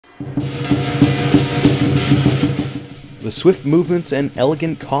The swift movements and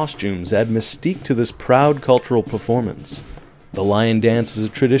elegant costumes add mystique to this proud cultural performance. The lion dance is a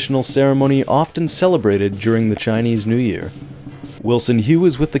traditional ceremony often celebrated during the Chinese New Year. Wilson Hugh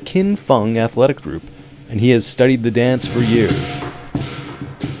is with the Kin Fung Athletic Group, and he has studied the dance for years.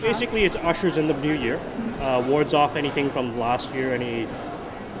 Basically, it ushers in the new year, wards off anything from last year, any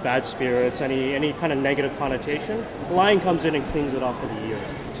bad spirits, any kind of negative connotation. The lion comes in and cleans it off for the year.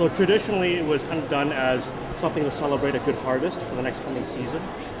 So traditionally, it was kind of done as something to celebrate a good harvest for the next coming season,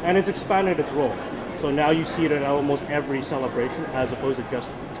 and it's expanded its role. So now you see it in almost every celebration as opposed to just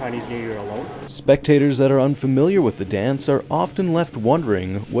Chinese New Year alone. Spectators that are unfamiliar with the dance are often left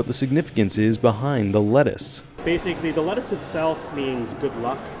wondering what the significance is behind the lettuce. Basically, the lettuce itself means good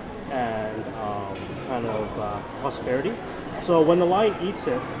luck and kind of prosperity. So when the lion eats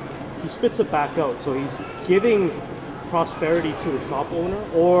it, he spits it back out. So he's giving prosperity to the shop owner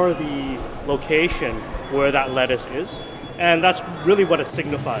or the location where that lettuce is. And that's really what it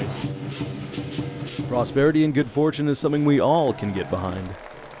signifies. Prosperity and good fortune is something we all can get behind.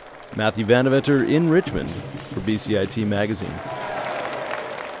 Matthew Vanovetter in Richmond for BCIT Magazine.